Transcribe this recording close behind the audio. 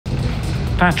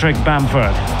Patrick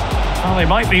Bamford. Well, they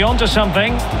might be onto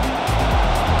something.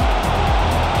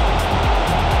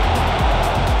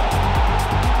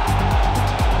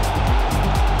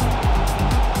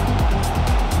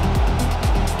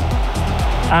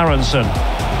 Aronson.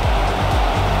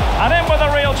 And in with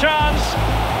a real chance.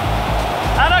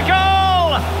 And a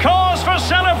goal! Cause for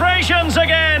celebrations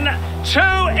again. 2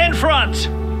 in front.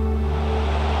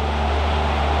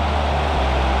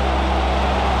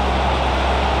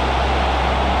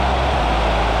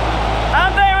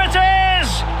 And there it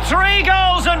is! 3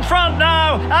 goals in front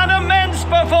now. An immense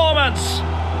performance.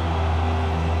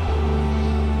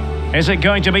 Is it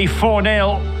going to be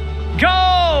 4-0?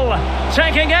 Goal!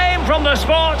 Taking aim from the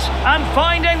spot and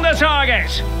finding the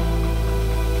target.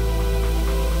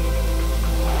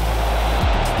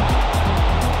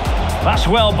 That's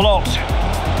well blocked.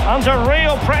 Under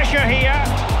real pressure here.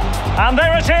 And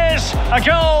there it is, a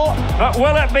goal. But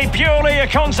will it be purely a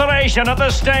consolation at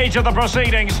this stage of the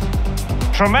proceedings?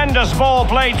 Tremendous ball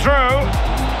played through.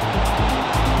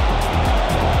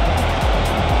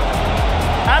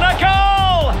 And a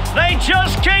goal! They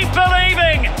just keep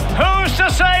believing. Who's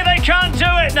to say they can't do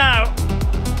it now?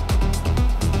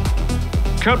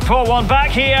 Could pull one back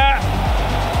here.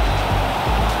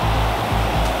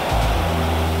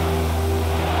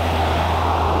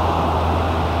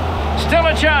 Still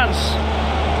a chance.